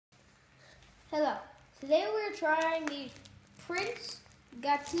Hello. Today we're trying the Prince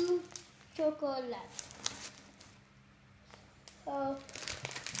Gâteau Chocolat. So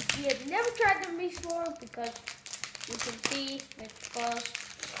we have never tried them before because you can see it goes.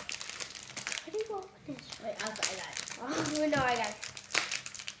 How do you open this? Wait, I got it. Oh, no, I got it.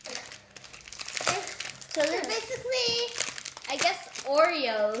 So they're basically, I guess,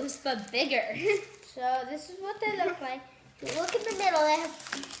 Oreos, but bigger. So this is what they look like. If you look in the middle, they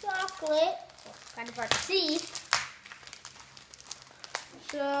have chocolate. Kind of hard to see.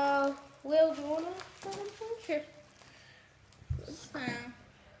 So we'll do one of them first.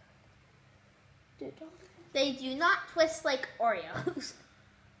 They do not twist like Oreos.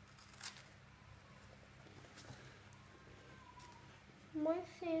 My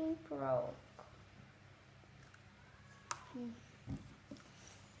thing broke.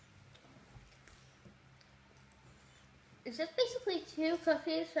 It's just basically two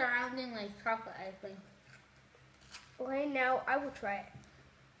cookies surrounding like chocolate, I think. Okay, now I will try it.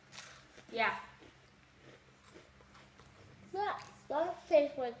 Yeah. That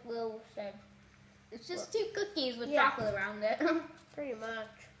tastes like Lil said. It's just two cookies with Yeah. chocolate around it. Pretty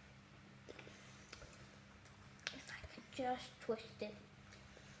much. If I could just twist it.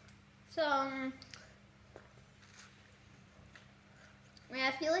 So,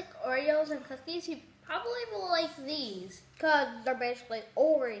 I feel like Oreos and cookies, you probably will like these. Because they're basically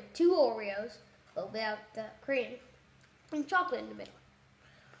two Oreos, but without the cream and chocolate in the middle.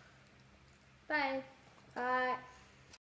 Bye. Bye.